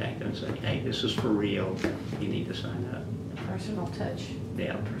contact them and say, hey, this is for real, you need to sign up. Personal touch.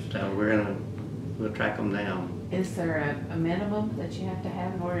 Yeah, so we'll track them down. Is there a minimum that you have to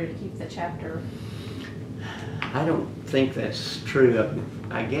have in order to keep the chapter? I don't think that's true.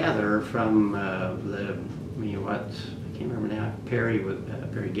 I gather from I can't remember now, Perry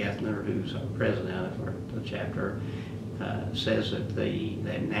Gethner, who's our president of the chapter, says that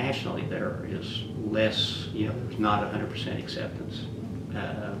that nationally there is less, you know, there's not 100% acceptance,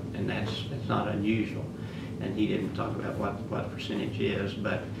 and that's not unusual. And he didn't talk about what percentage is,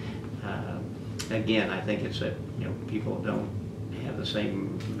 but again, I think it's that, you know, people don't have the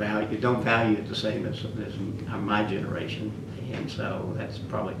same value, don't value it the same as my generation, and so that's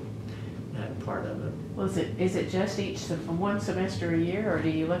probably part of it. Well, is it just one semester a year, or do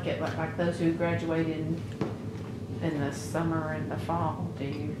you look at like those who graduated in the summer and the fall?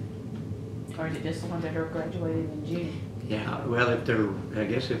 Or is it just the ones that are graduated in June? Yeah, well, I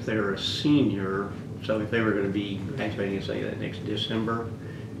guess if they're a senior, so if they were going to be graduating, say, that next December,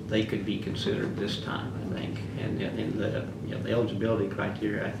 they could be considered this time, I think. And the, you know, the eligibility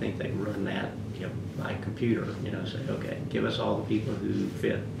criteria, I think they run that, you know, by computer, you know, say, okay, give us all the people who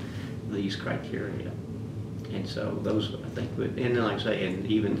fit these criteria. And so those, I think, would, and then like I say, and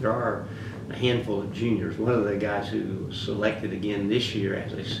even there are a handful of juniors. One of the guys who was selected again this year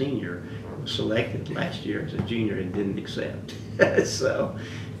as a senior was selected last year as a junior and didn't accept. So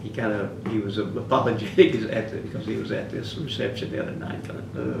he was apologetic because he was at this reception the other night, kind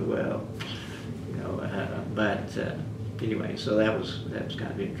of, well, you know, but anyway, so that was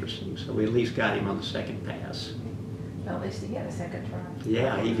kind of interesting. So we at least got him on the second pass. Well, at least he got a second try.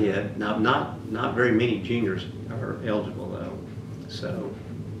 Yeah, he did. Now, not very many juniors are eligible though. So.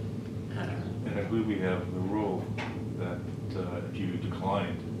 And I believe we have the rule that if you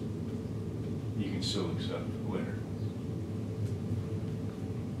declined, you can still accept later.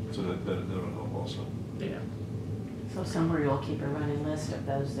 So that'll help also. Yeah. So somewhere you'll keep a running list of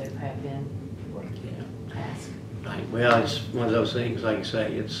those that have been Yeah. asked. Right. Well, it's one of those things. Like I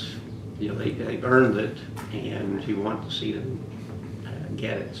say, it's, you know, they've earned it, and you want to see them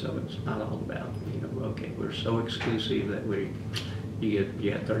get it. So it's not all about, you know, okay, we're so exclusive that you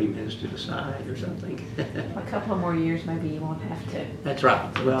get 30 minutes to decide or something. A couple of more years, maybe you won't have to. That's right.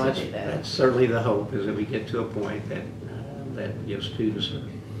 Well, to do that. that's certainly the hope, is that we get to a point that that, you know, students are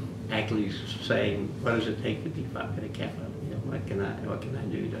actually saying, what does it take to be Phi Beta Kappa? You know, what can I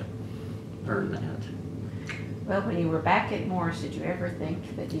do to earn that? Well, when you were back at Morris, did you ever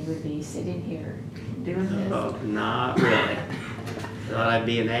think that you would be sitting here doing this? Oh, not really. Thought I'd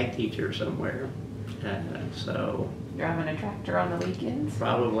be an ag teacher somewhere. So Driving a tractor on the weekends?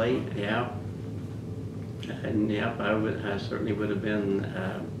 probably, yeah. And yeah, I certainly would have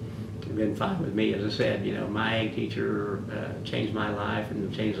been fine with me. As I said, you know, my ag teacher changed my life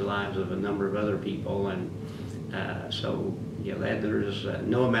and changed the lives of a number of other people, and so, you know, that there's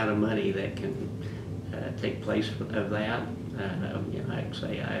no amount of money that can take place of that. You know, I'd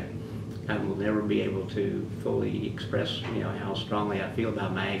say I will never be able to fully express, you know, how strongly I feel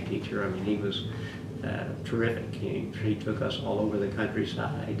about my ag teacher. I mean, he was terrific. He took us all over the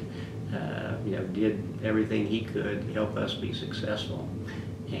countryside, you know, did everything he could to help us be successful.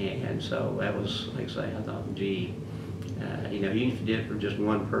 And so that was, like I say, I thought, gee, you know, even if you did it for just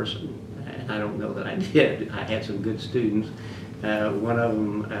one person, and I don't know that I did. I had some good students. One of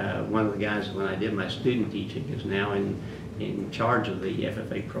them, one of the guys when I did my student teaching is now in charge of the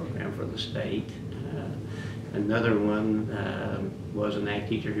FFA program for the state. Another one was an ag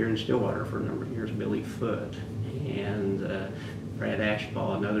teacher here in Stillwater for a number of years, Billy Foote. And Brad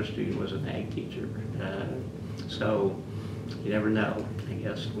Ashball, another student, was an ag teacher. So you never know, I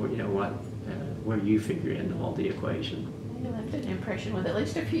guess, you know, where you figure into all the equation. You left an impression with at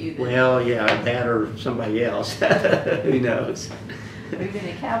least a few. Well, yeah, that or somebody else. Who knows? You've been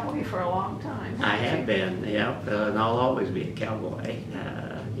a cowboy for a long time. I have been, yeah, and I'll always be a cowboy.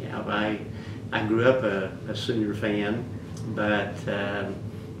 Yeah, I grew up a Sooner fan, but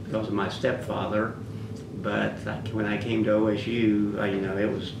because of my stepfather. But when I came to OSU, you know, it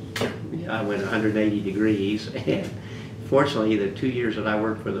was, I went 180 degrees. And fortunately, the 2 years that I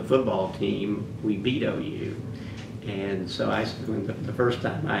worked for the football team, we beat OU. And so when the first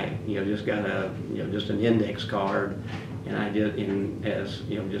time I, you know, just got just an index card, and I did as,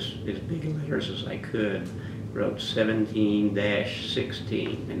 you know, just as big letters as I could, wrote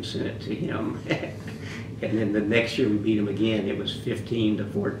 17-16 and sent it to him. And then the next year we beat him again. It was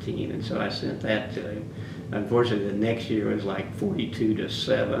 15-14, and so I sent that to him. Unfortunately, the next year was like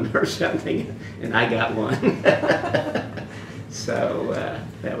 42-7 or something, and I got one. So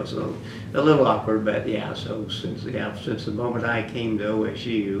that was a little awkward, but yeah. So since the moment I came to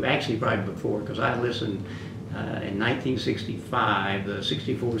OSU, actually probably before, because I listened in 1965, the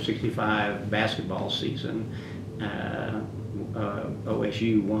 64-65 basketball season.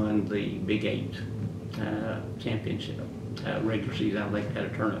 OSU won the Big 8 championship regular season. I don't think they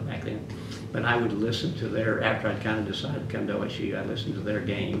had a tournament back then, but I would listen to after I'd kind of decided to come to OSU, I listened to their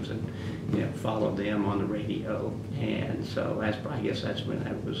games and, you know, followed them on the radio. And so I guess that's when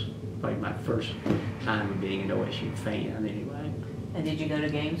I was probably my first time of being an OSU fan anyway. And did you go to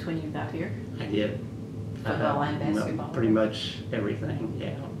games when you got here? I did. Football and basketball? Pretty much everything,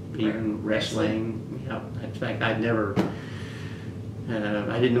 yeah. Even wrestling. Yeah. In fact, I didn't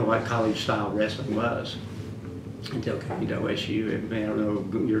know what college style wrestling was until coming to OSU. I don't know,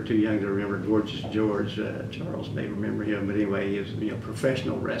 you're too young to remember Gorgeous George. Charles may remember him, but anyway, he was, you know,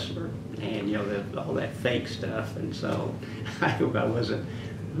 professional wrestler, and, you know, all that fake stuff. And so I wasn't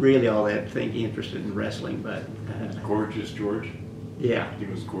really all that interested in wrestling, but Gorgeous George. Yeah, He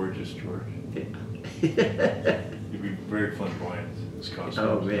was Gorgeous George. yeah. He'd be very flamboyant. His costume.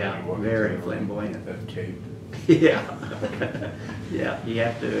 Oh yeah, very flamboyant. That cape. Yeah, yeah.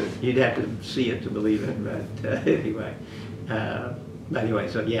 You'd have to see it to believe it. But anyway,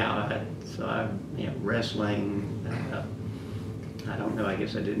 so yeah. Wrestling. I don't know. I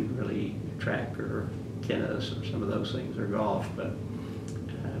guess I didn't really track or tennis or some of those things or golf, but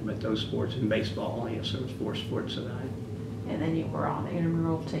those sports and baseball. I guess there was 4 sports that I. And then you were on the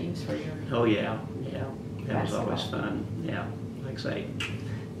intramural teams for your. Oh yeah. That was always basketball. fun. Yeah, like I say.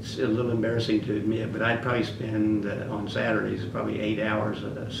 It's a little embarrassing to admit, but I'd probably spend on Saturdays probably 8 hours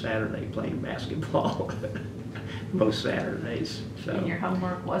a Saturday playing basketball. Most Saturdays. So. And your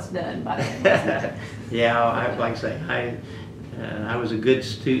homework was done by then, wasn't it? Yeah, like I say, I was a good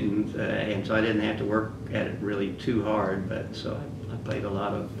student, and so I didn't have to work at it really too hard. But so I played a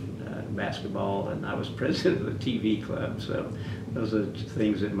lot of basketball, and I was president of the TV club. So those are the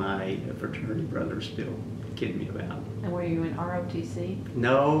things that my fraternity brothers still kid me about. And were you in ROTC?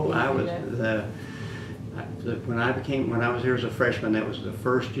 No, I was when I was here as a freshman. That was the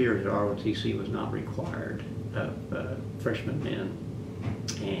first year that ROTC was not required of freshman men,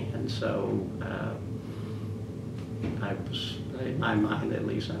 and so I was, in my mind at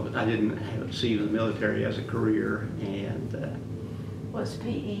least, I didn't see the military as a career, and Was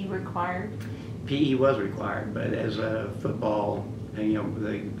PE required? PE was required, but as a football, and,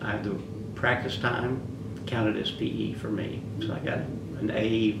 the practice time counted as PE for me, so I got an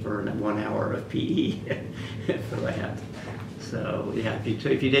A for 1 hour of PE for that. So yeah,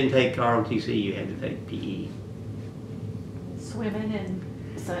 if you didn't take ROTC, you had to take PE. Swimming and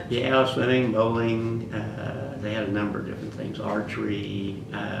such? Yeah, swimming, bowling, they had a number of different things, archery.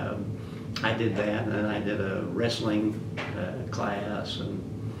 I did that, and then I did a wrestling class, and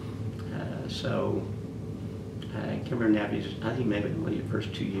so I can't remember now. I think maybe only the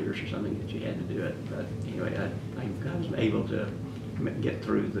first 2 years or something that you had to do it. But anyway, I was able to get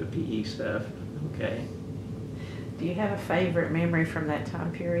through the PE stuff. Okay. Do you have a favorite memory from that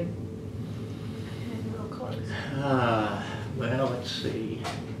time period? Real close. Well, let's see.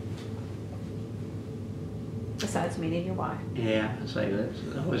 Besides meeting your wife? Yeah, I say that's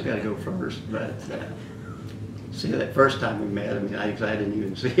I always got to go first. But see, that first time we met, I mean, I didn't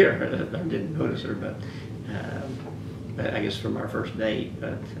even see her. I didn't notice her, but I guess from our first date.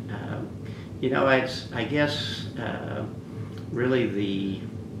 But I guess really the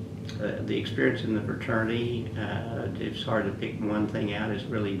experience in the fraternity. It's hard to pick one thing out. It's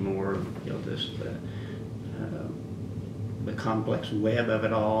really more just the complex web of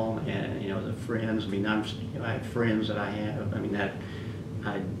it all, and the friends. I mean, I have friends that I have. I mean, that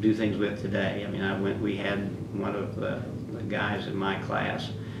I do things with today. I mean, we had one of the guys in my class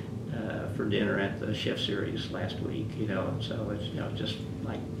for dinner at the chef series last week. So it's just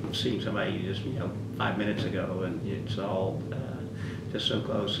like seeing somebody just 5 minutes ago, and it's all just so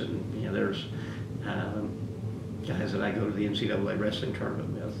close. And there's guys that I go to the NCAA wrestling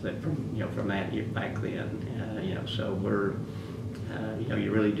tournament with that from that year back then. So we're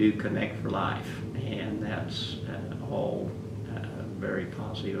you really do connect for life, and that's all very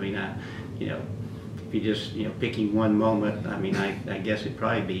positive. I mean, if you just picking one moment, I mean, I guess it'd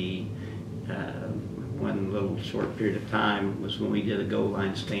probably be one little short period of time was when we did a goal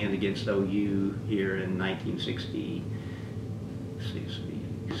line stand against OU here in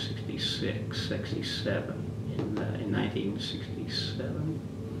 1966, 67. In 1967.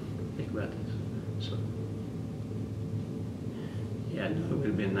 Think about this. So, yeah, no, it would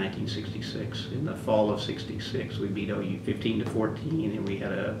have been 1966. In the fall of '66, we beat OU 15-14, and we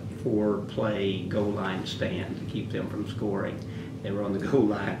had a 4-play goal line stand to keep them from scoring. They were on the goal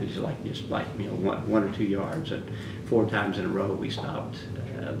line, which is just like 1 or 2 yards, and 4 times in a row we stopped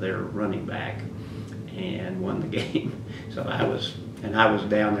their running back and won the game. So I was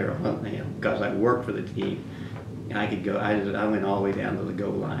down there because I worked for the team. I could go. I went all the way down to the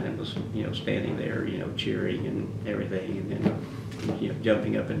goal line and was standing there cheering and everything, and then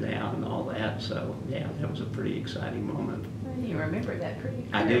jumping up and down and all that. So yeah, that was a pretty exciting moment. You remember that pretty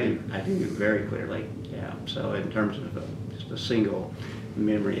clearly. I do very clearly. Yeah. So in terms of just a single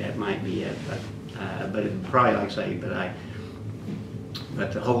memory, that might be it. But it probably, like I say,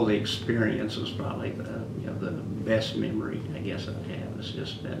 but the whole experience was probably the best memory I guess I have. It's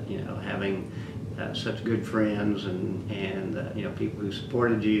just that having such good friends and people who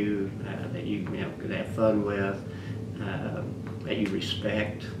supported you, that you could have fun with, that you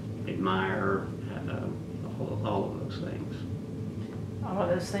respect, admire, all of those things. All of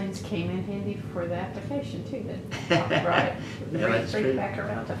those things came in handy for the application too, then, right? Yeah, that's true. Back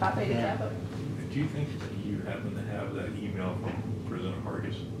around to Phi Beta Yeah. Kappa. Do you think that you happen to have that email from President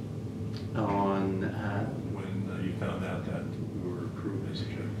Hargis On when you found out that we were approved as a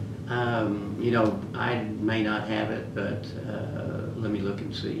judge? You know, I may not have it, but let me look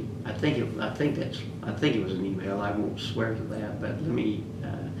and see. I think it was an email. I won't swear to that, but let me.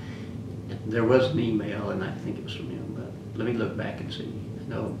 There was an email, and I think it was from him. But let me look back and see. I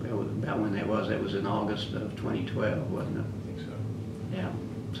know about when that was. That was in August of 2012, wasn't it? I think so. Yeah.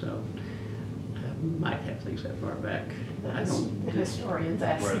 So I might have things that far back. I don't. The historians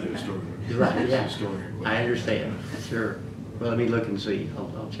asking. Right, the historian. Right. Yeah. Historian. I understand. Sure. Well, let me look and see.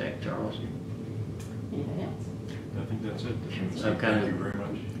 I'll check, Charles. Anything else? I think that's it. I've kind Thank you of very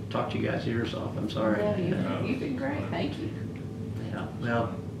much. talked you guys' ears off. I'm sorry. No, you've been great, thank you. Yeah.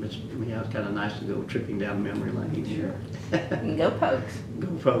 Well, it's kind of nice to go tripping down memory lane. Sure. And go Pokes. Go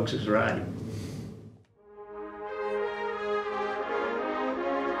folks is right.